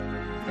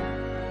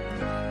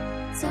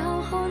乍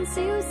看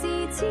小事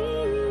千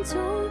種，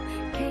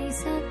其實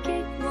極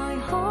為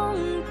空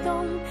洞。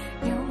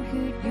有血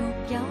肉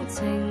有情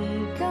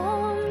感，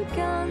跟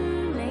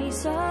你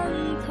相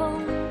通。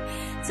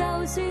就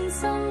算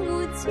生活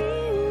超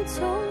重，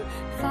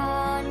煩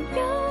憂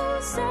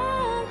失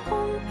控，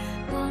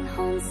還看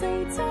四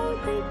周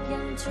的人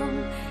叢，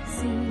是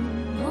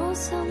我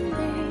心的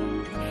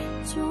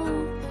觸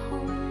碰。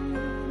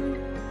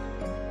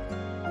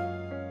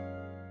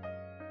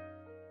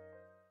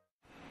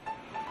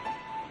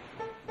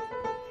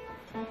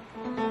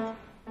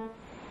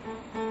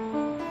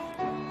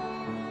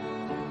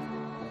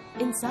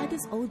Inside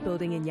this old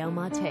building in Yau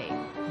Ma Tei,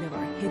 there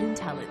are hidden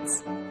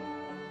talents.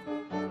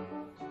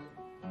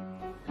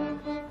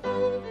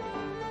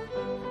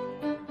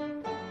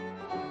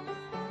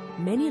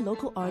 Many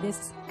local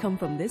artists come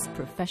from this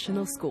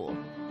professional school.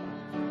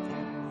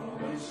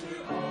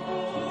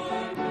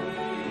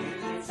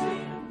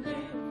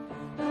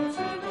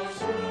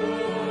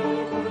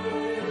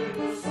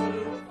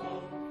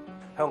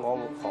 Hong Kong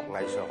學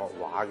藝術學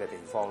畫嘅地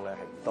方咧係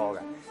唔多嘅，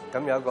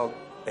咁有一個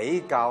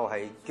比較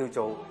係叫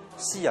做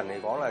私人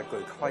嚟講咧係具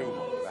規模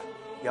嘅，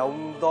有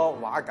咁多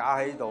畫架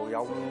喺度，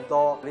有咁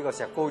多呢個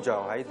石膏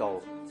像喺度。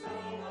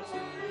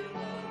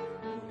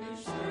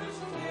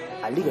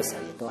呢個時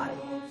候亦都係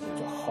叫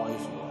做開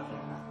竅啊！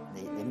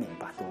你明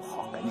白到學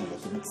緊嘅嘢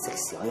點樣即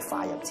時可以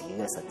化入自己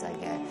嘅實際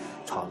嘅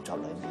創作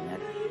裏面咧。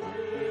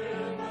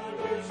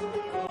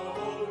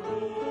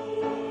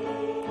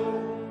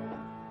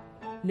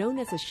Known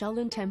as the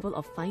Shaolin Temple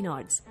of Fine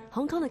Arts,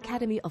 Hong Kong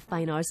Academy of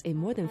Fine Arts in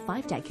more than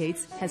 5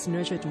 decades has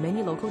nurtured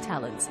many local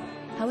talents.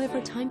 However,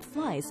 time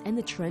flies and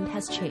the trend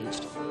has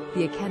changed.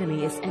 The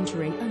Academy is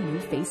entering a new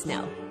phase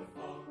now.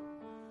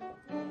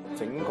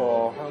 整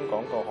個香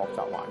港個學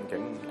習環境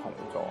唔同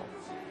咗，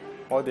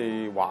我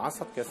哋畫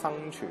室嘅生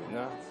存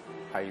咧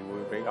係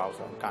會比較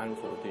上艱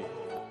苦啲。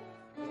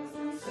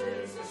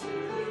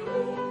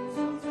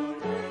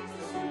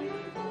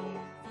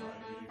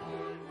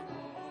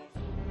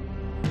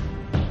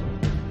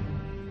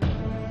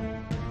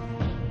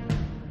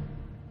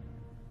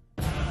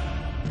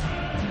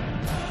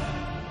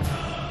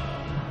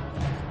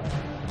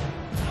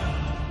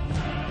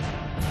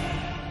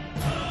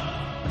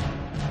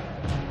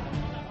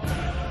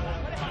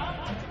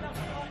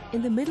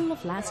In the middle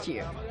of last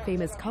year,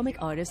 famous comic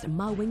artist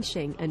Ma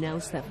Wingsheng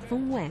announced that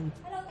Feng Wan,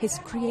 his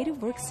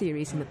creative work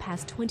series in the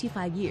past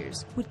 25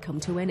 years, would come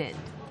to an end.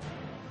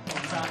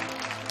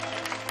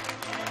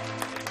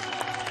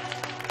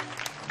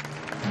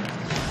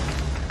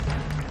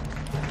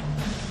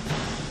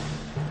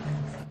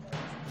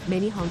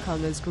 Many Hong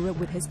Kongers grew up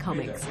with his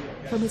comics,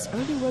 from his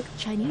early work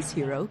Chinese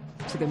Hero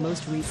to the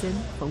most recent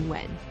Feng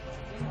Wan.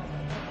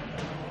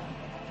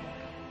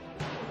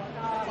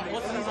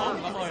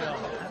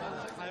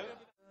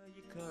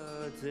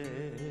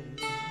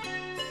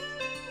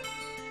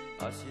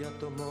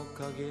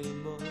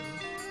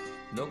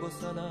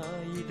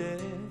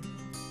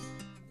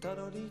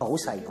好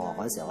細個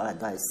嗰時候，可能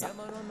都係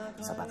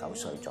18、19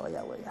歲左右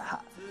嘅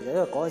嚇。因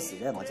為嗰時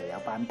咧，我就有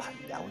班朋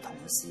友同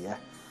事咧，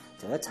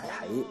就一齊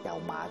喺油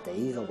麻地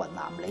嘅雲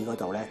南里嗰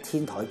度咧，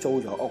天台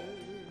租咗屋，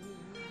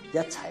一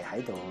齊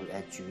喺度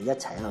住，一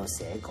齊喺度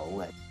寫稿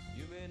嘅，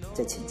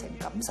即係前程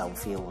感受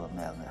feel 咁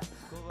樣嘅。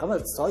咁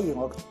啊，所以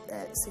我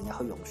成日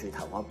去榕樹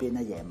頭嗰邊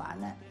咧，夜晚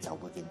咧就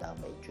會見到有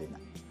美專啦。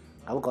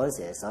咁嗰陣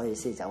時，所以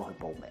先走去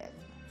報名。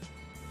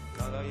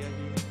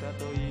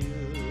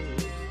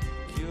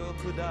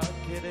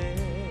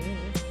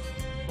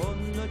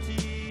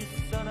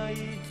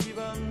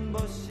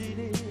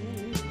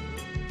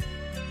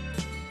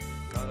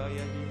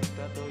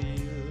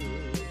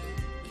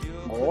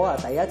我啊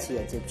第一次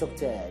就接觸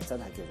即係真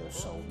係叫做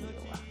素描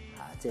啊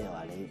嚇，即係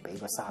話你俾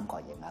個三角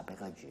形啊，俾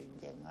個圓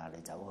形啊，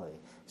你走去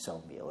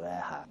素描咧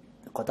嚇，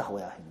覺得好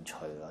有興趣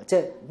咯，即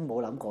係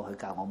冇諗過佢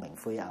教我明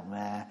灰暗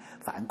咧、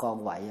反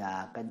光位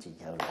啊，跟住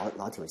又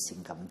攞條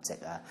線咁直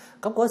啊，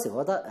咁嗰時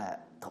我覺得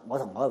我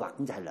同我嘅畫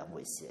工就係兩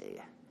回事嚟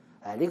嘅。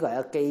呢個係一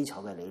個基礎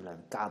嘅理論，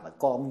加埋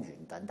光源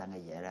等等嘅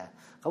嘢咧，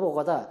咁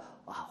我覺得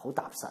哇好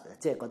踏實啊，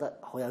即係覺得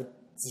好有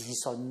自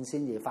信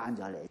先至翻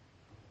咗嚟。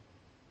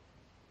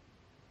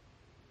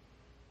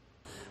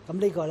咁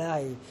呢個咧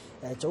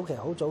係早期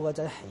好早嗰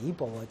陣起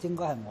步啊，應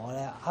該係我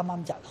咧啱啱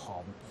入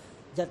行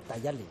第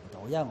一年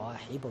度，因為我係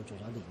起步做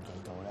咗年幾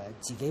度咧，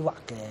自己畫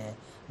嘅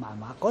漫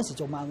畫。嗰時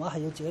做漫畫係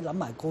要自己諗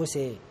埋故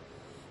事，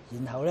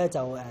然後咧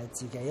就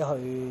自己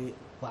去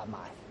畫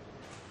埋，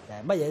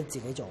乜嘢都自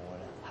己做㗎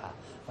啦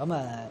嚇。咁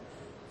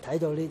睇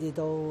到呢啲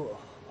都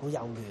好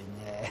幼嫩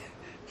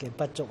嘅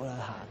不足啦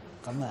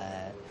嚇，咁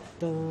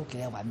都幾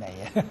有韻味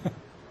嘅。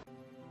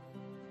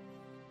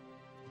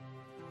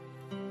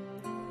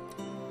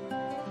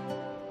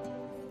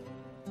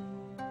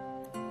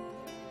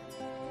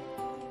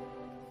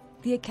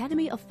The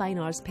Academy of Fine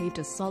Arts paved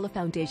a solid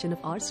foundation of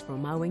arts for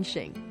Ma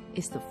Wingsheng.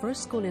 It's the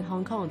first school in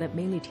Hong Kong that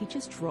mainly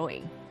teaches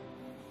drawing.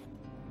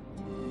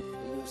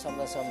 要深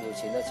一深，要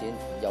淺一淺，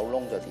有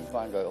窿就填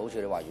翻佢，好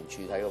似你畫完柱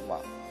體咁畫。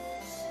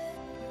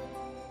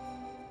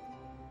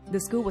The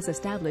school was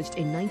established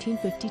in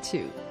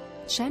 1952.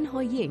 Chan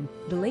Hoi-ying,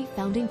 the late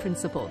founding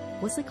principal,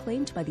 was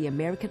acclaimed by the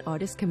American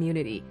artist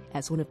community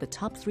as one of the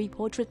top 3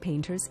 portrait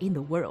painters in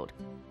the world.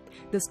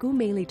 The school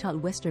mainly taught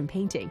Western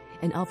painting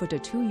and offered a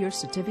 2-year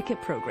certificate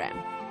program.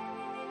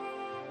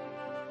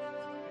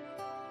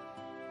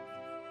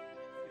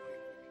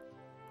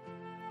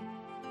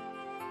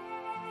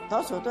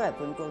 多數都係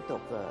半工讀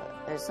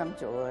嘅，深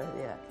造嗰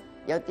啲啊，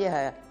有啲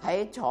係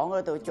喺廠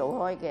嗰度做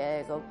開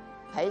嘅，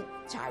喺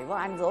柴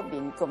灣嗰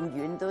邊咁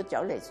遠都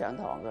走嚟上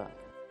堂㗎。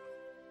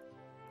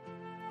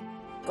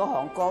各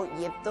行各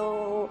業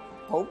都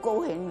好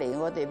高興嚟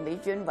我哋美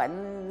專揾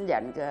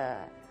人㗎，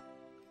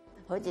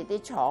好似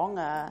啲廠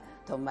啊，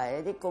同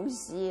埋啲公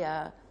司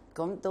啊，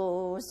咁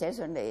都寫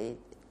上嚟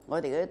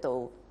我哋嗰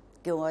度，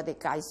叫我哋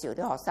介紹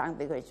啲學生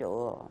俾佢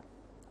做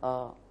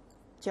喎。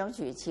裝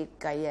廚設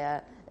計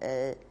啊，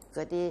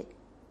嗰啲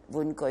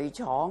玩具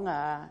廠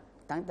啊，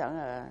等等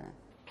啊。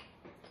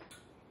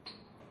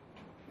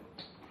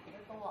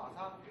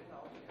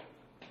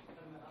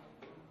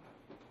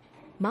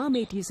 Ma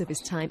made use of his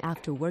time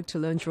after work to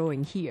learn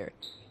drawing here.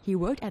 He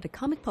worked at a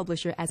comic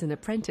publisher as an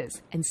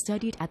apprentice and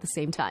studied at the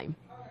same time.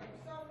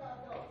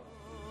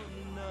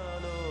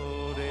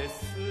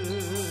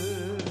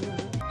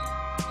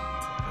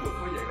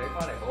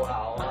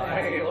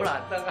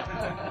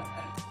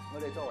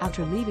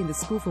 After leaving the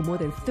school for more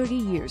than 30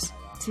 years,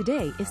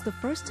 today is the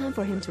first time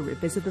for him to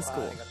revisit the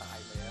school.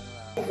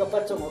 呢個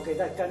筆觸我記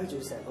得跟住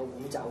成個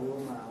壺走㗎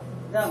嘛，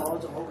因為我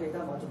仲好記得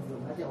我仲用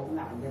一啲好硬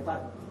嘅筆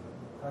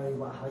去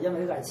畫，因為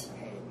呢個係瓷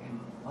器嘅，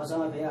我想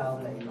佢比較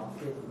利落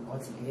啲，我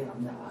自己諗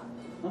咋嚇。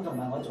咁同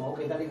埋我仲好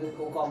記得呢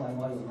個高光位，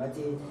我用一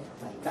啲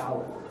泥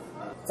膠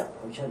執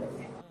佢出嚟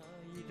嘅。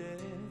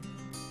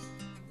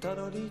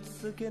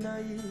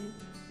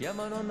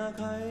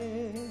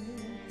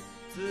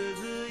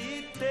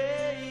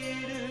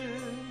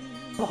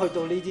咁去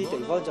到呢啲地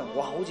方就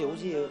哇，好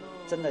似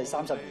真係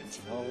30年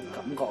前個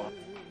感覺。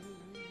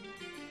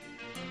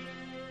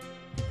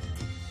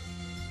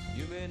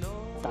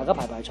大家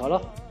排坐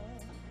咯，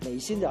嚟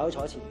先就可以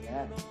坐前嘅，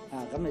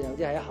咁你有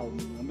啲喺後面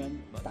咁樣，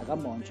大家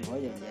望住嗰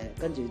樣嘢，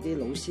跟住啲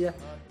老師咧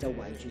就圍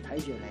住睇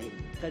住你，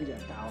跟住就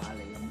教下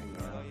你咁嘅嘢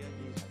咯。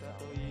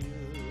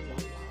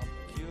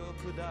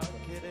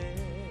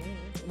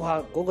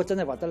哇！嗰個真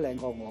係畫得靚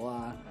過我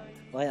啊！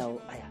我又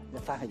一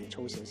翻去要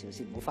粗少少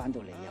先，唔好翻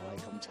到嚟又係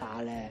咁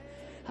差咧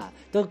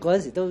都嗰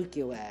陣時都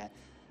叫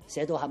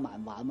寫到下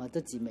漫畫啊嘛，都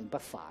自命不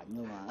凡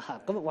噶嘛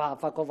咁哇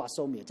發覺畫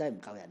素描真係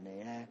唔夠人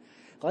哋咧，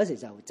嗰陣時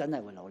就真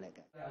係會努力嘅。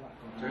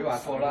嘴畫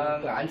過啦，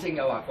眼睛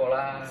有畫過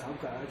啦，手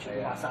腳全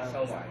部畫晒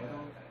收埋。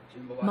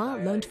Ma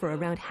learned for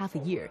around half a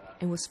year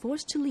and was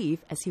forced to leave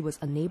as he was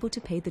unable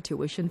to pay the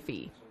tuition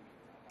fee.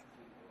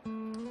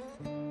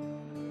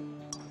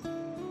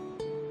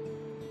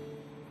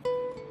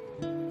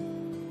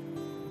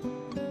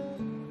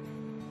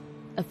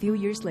 A few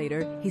years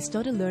later, he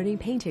started learning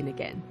painting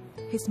again.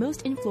 His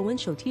most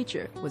influential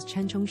teacher was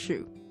Chen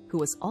Chongshu, who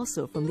was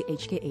also from the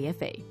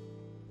HKAFA.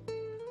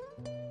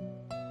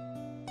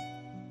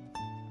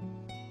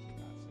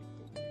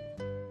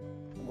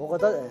我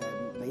覺得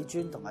美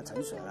專同埋陳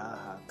Sir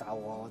啦教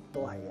我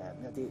都係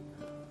一啲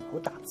好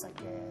踏實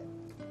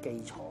嘅基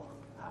礎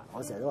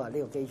我成日都話呢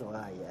個基礎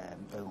係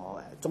對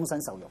我終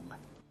身受用嘅。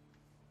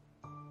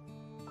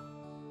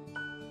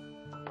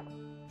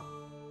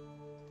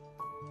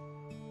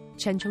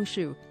Chen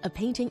Chongshu, a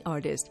painting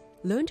artist,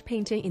 learned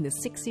painting in the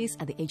 60s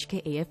at the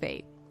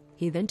HKAFA.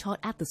 He then taught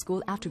at the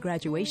school after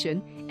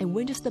graduation and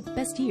witnessed the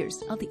best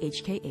years of the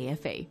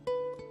HKAFA.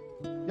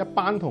 一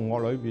班同學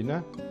裏邊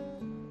咧，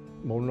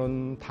無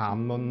論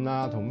談論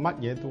啊同乜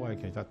嘢都係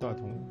其實都係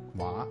同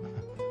畫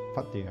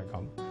忽電係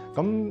咁。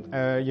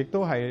咁亦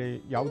都係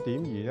有點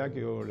而咧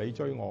叫你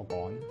追我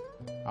趕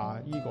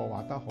依個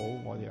畫得好，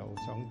我哋又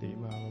想點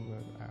啊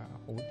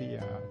咁好啲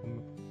啊咁。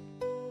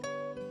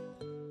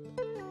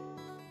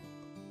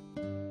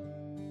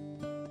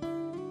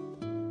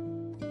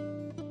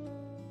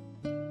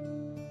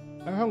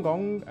喺香港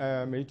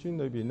美專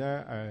裏邊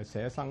咧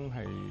寫生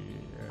係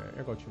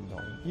一個傳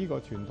統，呢個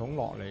傳統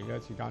落嚟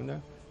嘅時間咧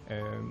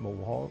無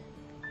可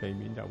避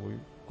免就會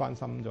關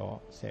心咗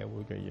社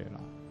會嘅嘢啦。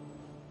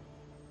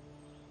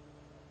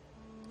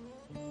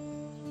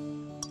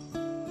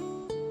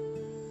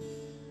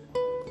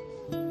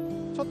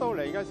出到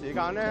嚟嘅時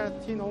間咧，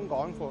天空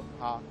廣闊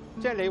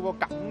即係你個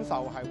感受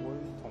係會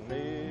同你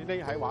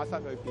匿喺畫室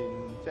裏邊，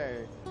即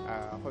係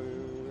去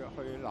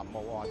臨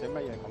摹或者乜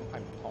嘢咁係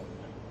唔同嘅。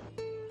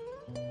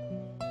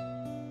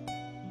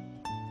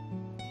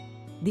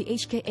The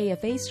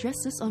HKAFA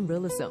stresses on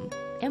realism,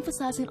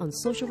 emphasizing on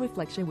social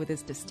reflection with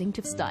its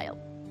distinctive style.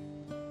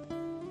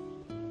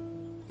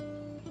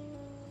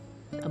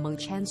 Among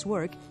Chan's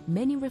work,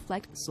 many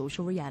reflect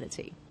social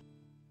reality.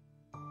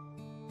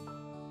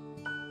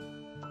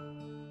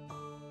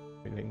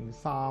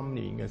 03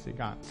年嘅時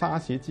間，沙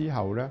士之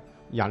後咧，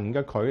人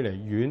嘅距離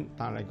遠，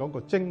但係嗰個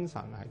精神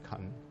係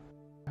近。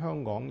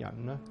香港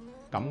人咧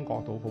感覺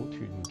到好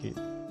團結。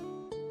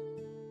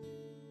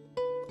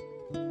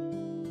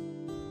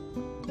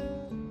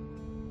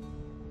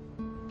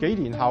幾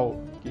年後，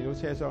見到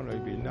車廂裏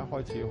邊咧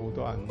開始好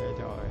多人咧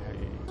就係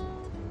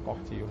各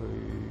自去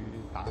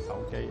打手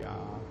機啊、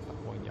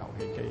玩遊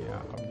戲機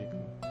啊咁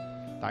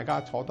啲，大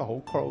家坐得好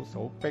close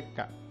好逼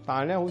㗎。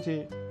但係咧好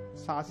似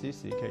沙士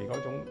時期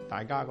嗰種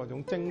大家嗰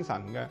種精神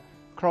嘅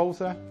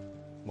close 咧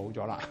冇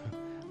咗啦，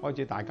開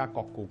始大家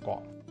各顧各。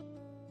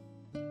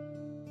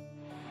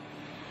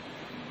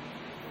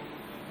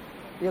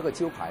呢一個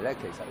招牌咧，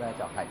其實咧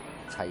就係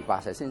齊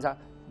白石先生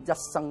一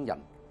生人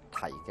提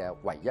嘅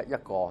唯一一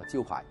個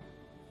招牌。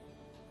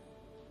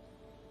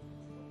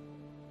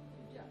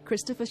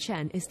Christopher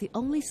Chan is the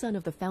only son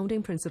of the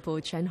founding principal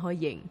Chen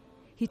Hoi-ying.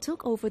 He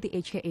took over the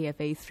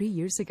HKAFA 3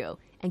 years ago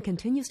and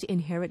continues to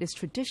inherit its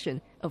tradition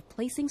of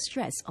placing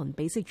stress on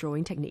basic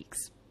drawing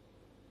techniques.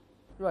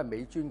 因為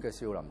美專嘅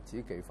少林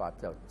寺技法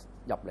就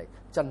入嚟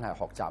真係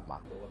學習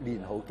嘛，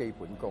練好基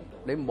本功。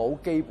你冇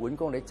基本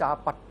功，你揸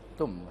筆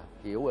都唔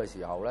曉嘅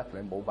時候咧，你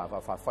冇辦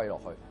法發揮落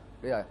去。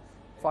你係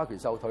花拳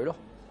繡腿咯，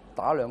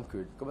打兩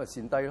拳咁咪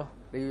線低咯。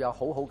你要有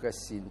好好嘅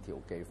線條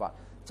技法，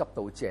執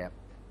到正，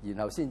然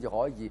後先至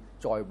可以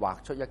再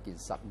畫出一件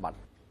實物。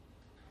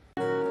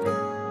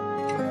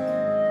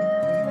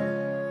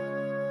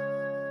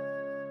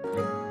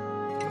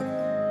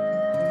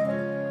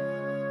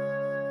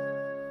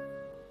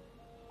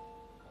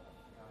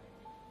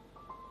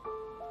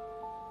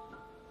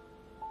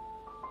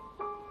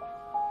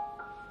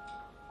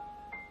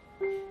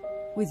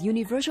With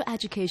universal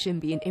education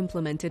being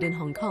implemented in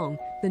Hong Kong,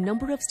 the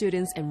number of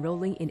students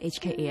enrolling in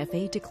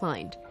HKAFA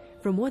declined,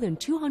 from more than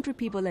 200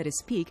 people at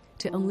its peak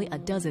to only a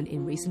dozen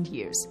in recent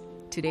years.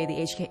 Today, the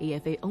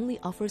HKAFA only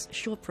offers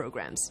short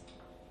programs.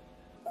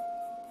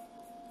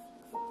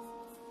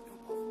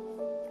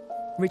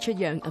 Richard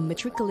Young, a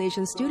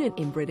matriculation student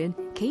in Britain,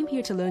 came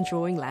here to learn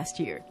drawing last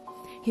year.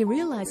 He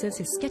realizes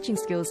his sketching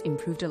skills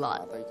improved a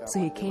lot, so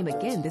he came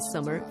again this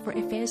summer for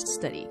advanced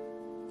study.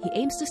 He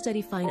aims to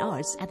study fine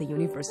arts at the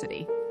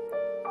university.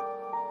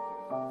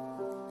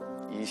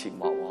 以前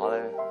畫畫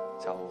咧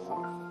就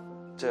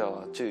即係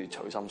話中意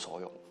隨心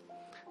所欲，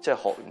即係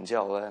學完之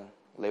後咧，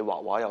你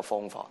畫畫有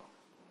方法，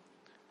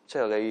即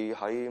係你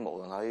喺無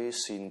論喺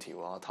線條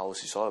啊、透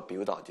視所有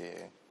表達嘅嘢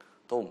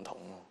都唔同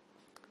咯。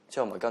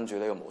之後咪跟住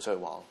呢個模式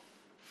去畫，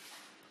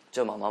之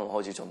後慢慢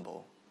開始進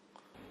步。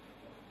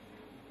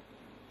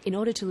In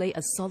order to lay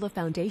a solid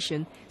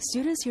foundation,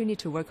 students here need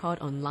to work hard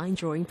on line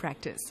drawing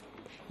practice.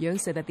 Young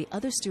said that the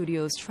other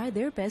studios try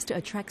their best to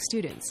attract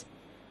students.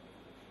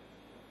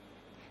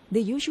 They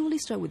usually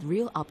start with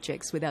real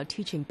objects without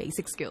teaching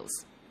basic skills.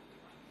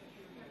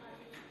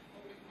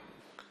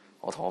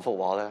 我同一幅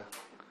畫咧，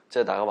即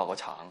係大家畫個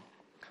橙，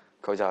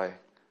佢就係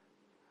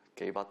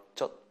幾筆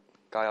捽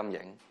加陰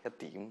影一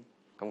點，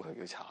咁佢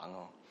叫橙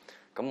咯。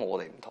咁我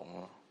哋唔同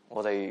咯，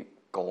我哋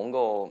講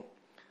嗰個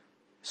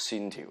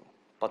線條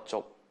不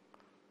足、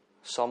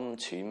深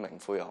淺明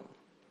灰暗，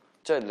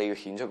即係你要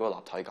顯出嗰個立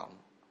體感。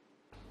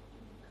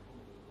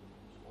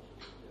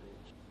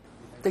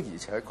的而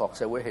且確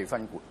社會氣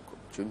氛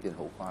轉變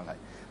好關係，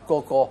個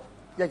個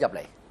一入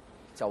嚟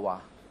就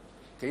話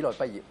幾耐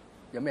畢業，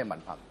有咩文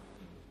憑，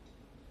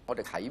我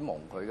哋啟蒙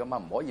佢噶嘛，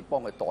唔可以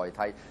幫佢代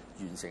替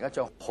完成一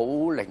張好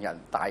令人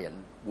大人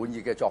滿意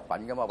嘅作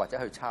品噶嘛，或者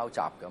去抄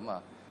襲噶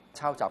嘛。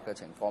抄襲嘅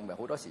情況咪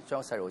好多時將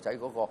細路仔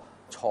嗰個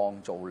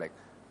創造力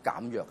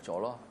減弱咗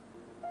咯。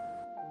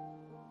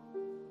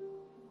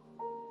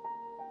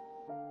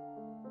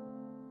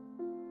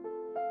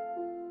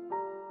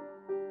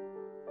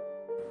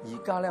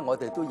而家咧，我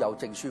哋都有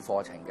證書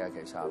課程嘅，其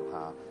實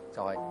嚇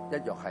就係一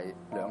樣係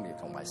2年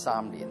同埋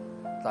3年，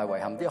但係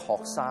遺憾啲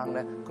學生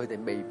咧，佢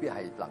哋未必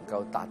係能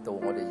夠達到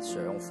我哋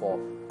上課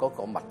嗰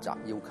個密集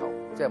要求，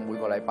即係每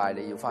個禮拜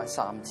你要返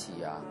3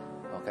次啊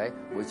 ，OK，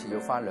 每次要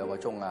返2個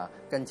鐘啊，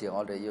跟住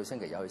我哋要星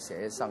期日去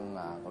寫生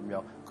啊咁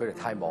樣，佢哋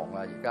太忙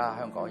啦，而家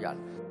香港人。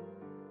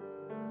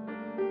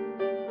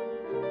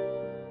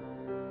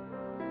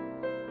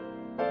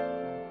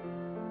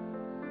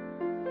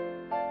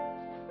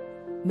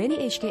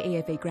Many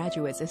HKAFA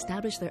graduates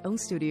establish their own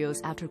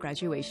studios after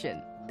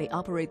graduation. They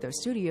operate their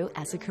studio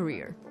as a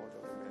career.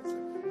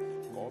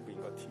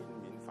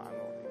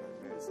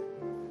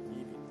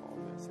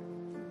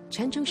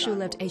 Chen Zhongshu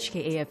left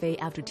HKAFA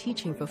after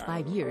teaching for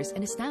 5 years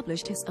and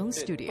established his own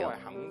studio.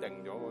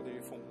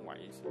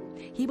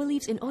 He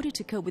believes in order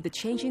to cope with the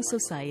changing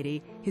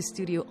society, his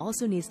studio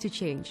also needs to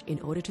change in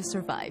order to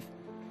survive.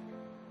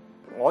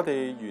 我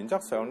哋原則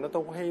上咧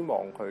都希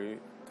望佢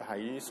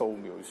喺素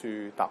描處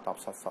踏踏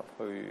實實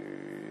去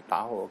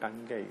打好個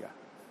根基嘅。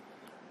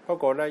不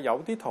過咧，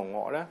有啲同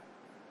學咧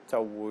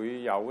就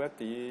會有一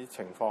啲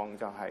情況，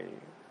就係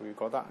會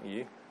覺得，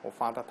咦，我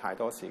花得太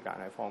多時間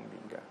喺方面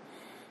嘅。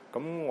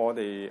咁我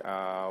哋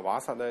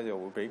畫室咧就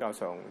會比較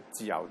上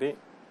自由啲。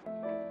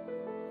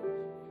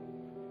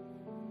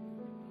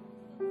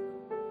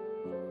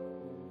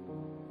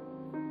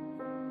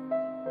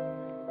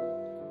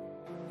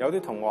有啲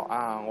同學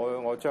啊，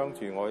我將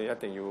住我一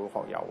定要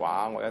學油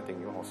畫，我一定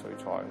要學水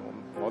彩，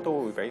我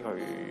都會俾佢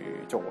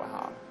做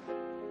下，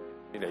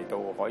嚟到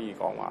可以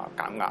講話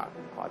減壓，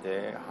或者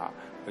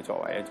佢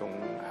作為一種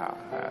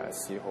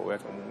嗜好一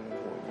種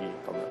玩意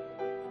咁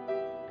樣。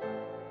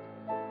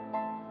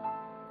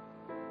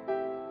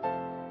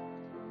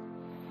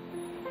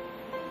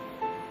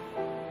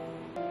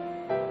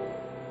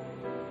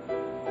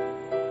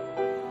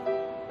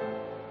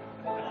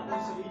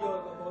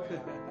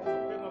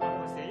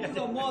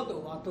個 model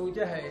畫到即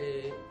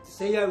係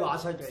死喺畫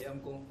室嘅陰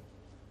公，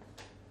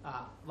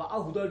啊畫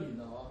咗好多年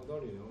啦，好多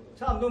年，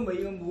差唔多美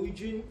專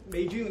嗰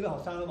啲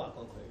學生都畫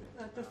過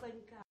佢。得分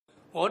家。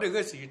我哋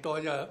嘅時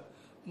代就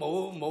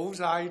冇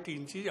晒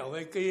電子遊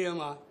戲機啊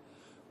嘛，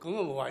咁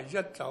啊唯一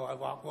就係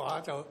畫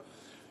畫就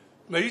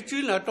美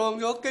專係當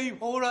咗機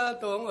鋪啦，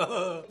當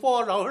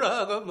波樓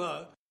啦，咁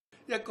啊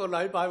一個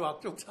禮拜畫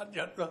足7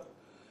日咯。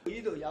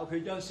呢度有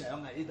佢張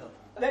相喺呢度。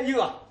呢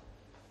個啊，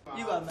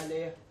呢個係咪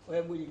你啊？我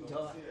有冇認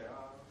錯啊？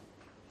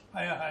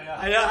係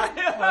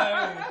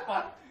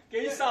啊，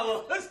幾瘦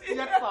啊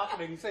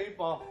！104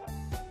磅。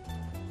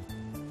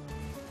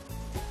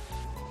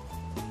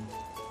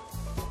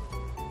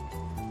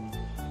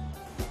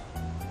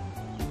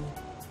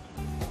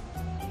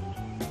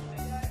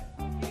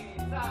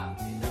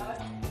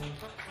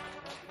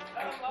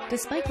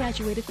Despite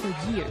graduated for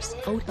years,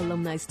 old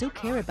alumni still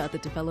care about the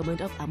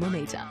development of Alma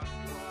Mater.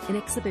 An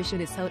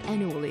exhibition is held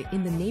annually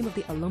in the name of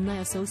the Alumni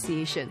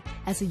Association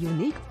as a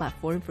unique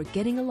platform for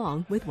getting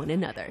along with one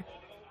another.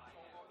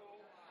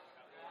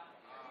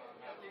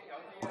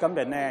 今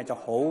日咧就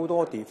好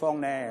多地方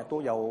咧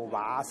都有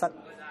畫室，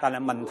但係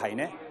問題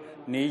咧，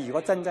你如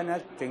果真正咧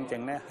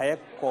喺一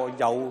個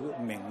有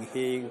名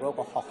氣嗰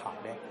個學校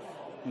咧，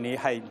你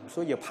係唔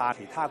需要怕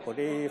其他嗰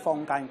啲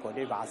坊間嗰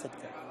啲畫室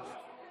嘅。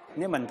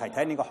呢問題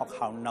睇你個學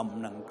校能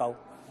唔能夠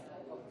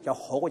有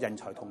好嘅人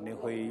才同你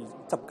去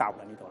執教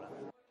喺呢度啦。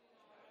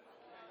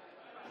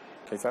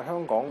其實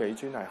香港美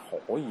專係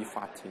可以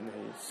發展起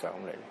上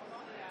嚟，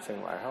成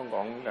為香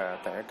港嘅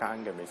第一間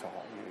嘅美術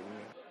學院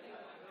嘅。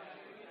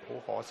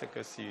好可惜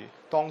嘅事，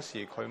當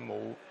時佢冇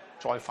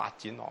再發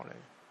展落嚟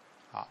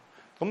嚇。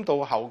咁到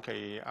後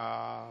期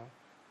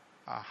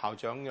校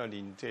長嘅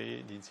年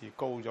事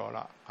高咗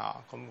啦嚇，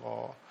咁個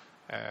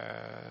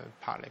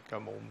魄力就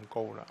冇咁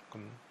高啦，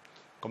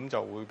咁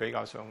就會比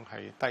較上係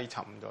低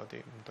沉咗啲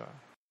咁多。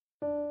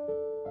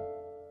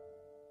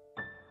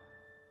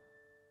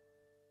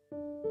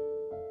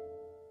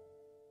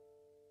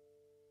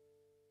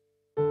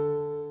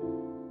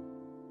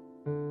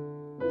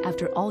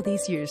After all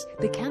these years,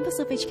 the campus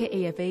of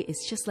HKAFA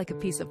is just like a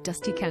piece of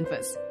dusty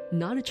canvas,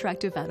 not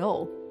attractive at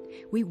all.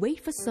 We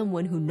wait for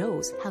someone who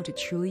knows how to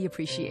truly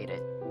appreciate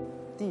it.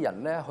 啲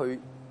人咧去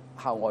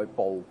校外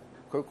部，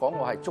佢講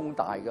我係中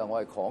大㗎，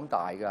我係港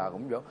大㗎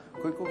咁樣，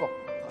佢嗰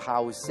個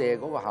校舍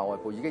嗰個校外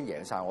部已經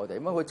贏晒我哋，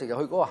咁佢直日去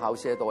嗰個校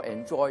舍度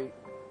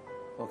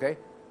enjoy，OK？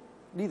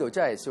 呢度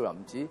真係少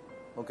林寺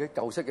 ，OK？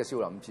 舊式嘅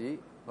少林寺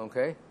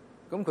 ，OK？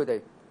 咁佢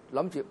哋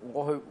諗住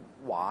我去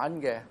玩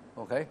嘅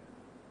 ，OK？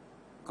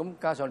 咁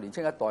加上年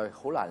青一代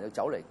好難要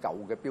走嚟舊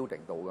嘅 building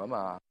度㗎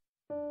嘛。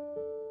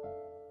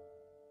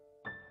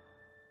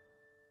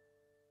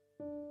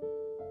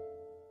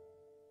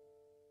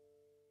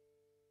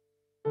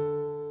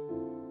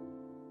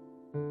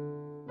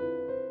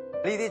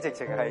呢啲直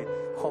情係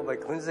博物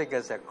館式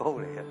嘅石膏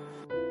嚟嘅，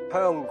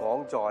香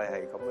港再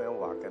係咁樣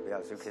畫嘅比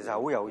較少，其實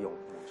好有用。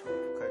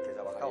佢其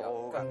實畫得好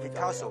好㗎。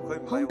Picasso 佢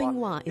唔係話 Hong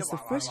Binghua is the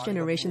first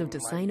generation of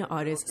designer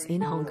artists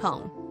in Hong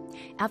Kong.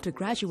 After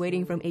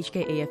graduating from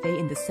HKAFA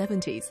in the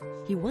 70s,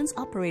 he once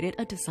operated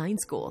a design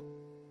school.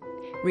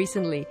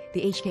 Recently,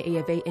 the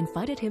HKAFA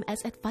invited him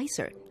as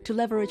advisor to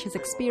leverage his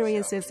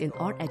experiences in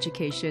art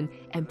education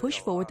and push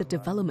forward the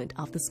development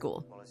of the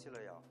school.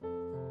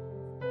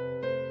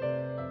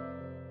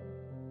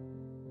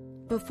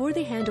 Before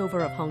the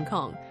handover of Hong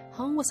Kong,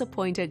 Hong was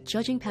appointed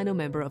judging panel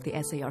member of the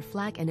SAR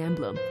flag and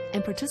emblem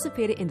and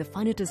participated in the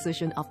final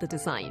decision of the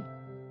design.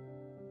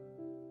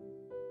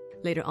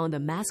 Later on, the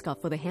mascot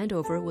for the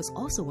handover was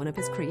also one of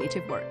his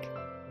creative work.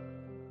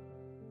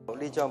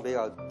 呢張比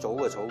較早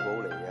嘅草稿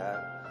嚟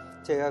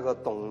嘅，即係一個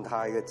動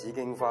態嘅紫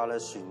荊花咧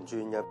旋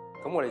轉嘅。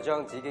咁我哋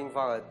將紫荊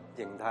花嘅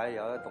形態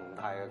有一動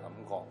態嘅感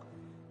覺。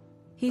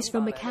He's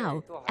from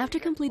Macau. After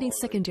completing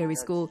secondary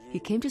school, he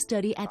came to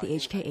study at the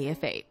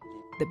HKAFA.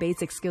 The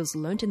basic skills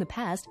learned in the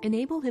past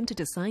enable him to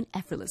design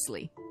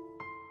effortlessly.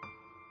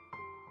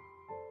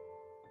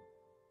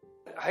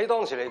 喺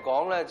當時嚟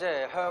講咧，即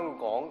係香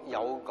港有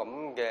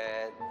咁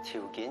嘅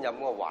條件，有咁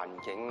嘅環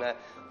境咧，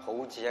好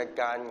似一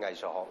間藝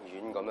術學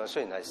院咁樣。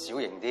雖然係小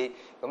型啲，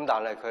咁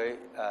但係佢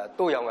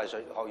都有藝術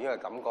學院嘅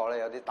感覺咧，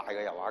有啲大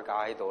嘅油畫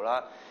架喺度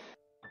啦。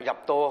入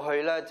到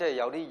去咧，即係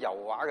有啲油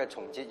畫嘅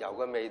松節油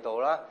嘅味道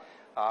啦。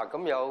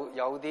咁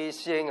有啲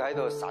師兄喺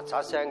度沙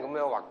沙聲咁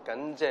樣畫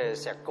緊即係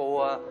石膏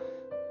啊。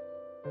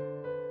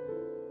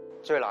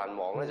最難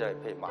忘咧就係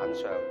譬如晚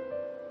上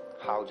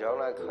校長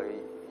咧，佢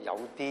有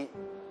啲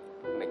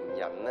名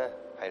人咧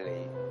係嚟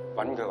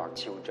揾佢畫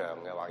肖像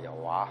嘅，畫油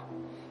畫。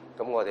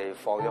咁我哋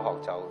放咗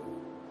學就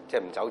即係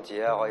唔走字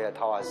啦，可以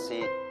偷下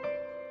師。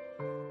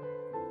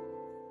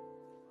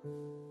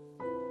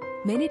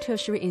Many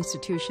tertiary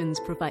institutions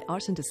provide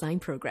arts and design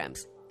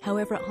programs.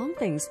 However, Hong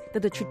thinks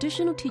that the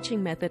traditional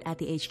teaching method at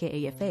the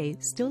HKAFA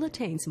still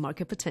attains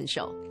market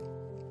potential.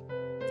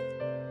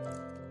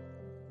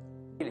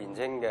 年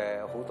青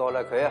嘅好多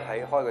咧，佢一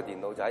喺開個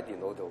電腦就喺電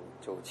腦度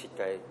做設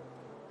計、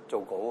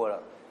做稿噶啦。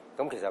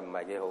咁其實唔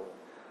係幾好。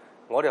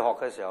我哋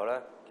學嘅時候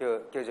咧，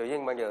叫做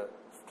英文叫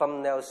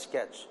thumbnail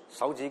sketch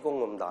手指公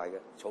咁大嘅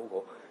草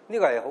稿，呢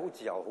個係好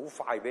自由、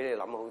好快俾你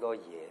諗好多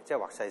嘢，即係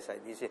畫細細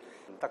啲先，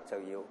唔得就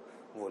要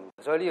換。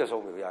所以呢個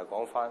素描又係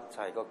講翻，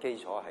就係個基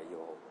礎係要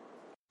好。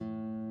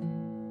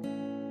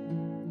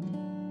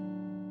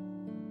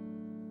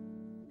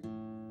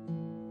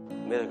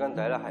美術根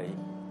底咧係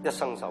一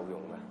生受用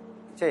嘅，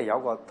即係有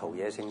個陶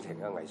冶性情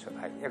嘅藝術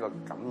係一個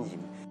感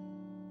染。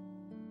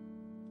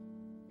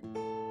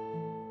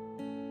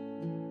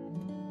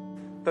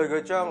對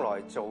佢將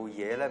來做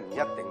嘢咧，唔一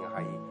定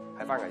係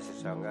喺翻藝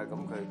術上嘅，咁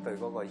佢對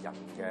嗰個人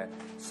嘅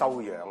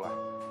修養啊，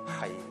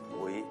係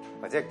會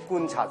或者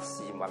觀察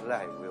事物咧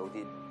係會好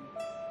啲。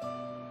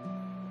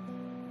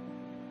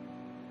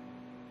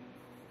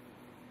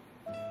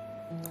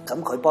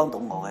咁佢幫到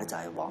我嘅就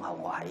係往後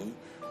我喺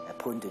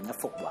判斷一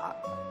幅畫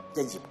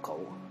一頁稿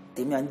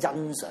點樣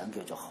欣賞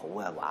叫做好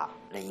嘅畫，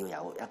你要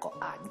有一個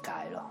眼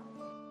界咯。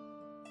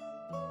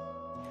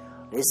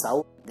你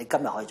手你今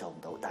日可以做唔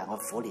到，但係我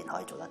苦練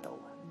可以做得到。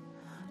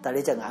但係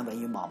你隻眼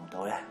永遠望唔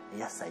到咧，你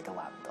一世都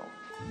畫唔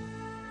到。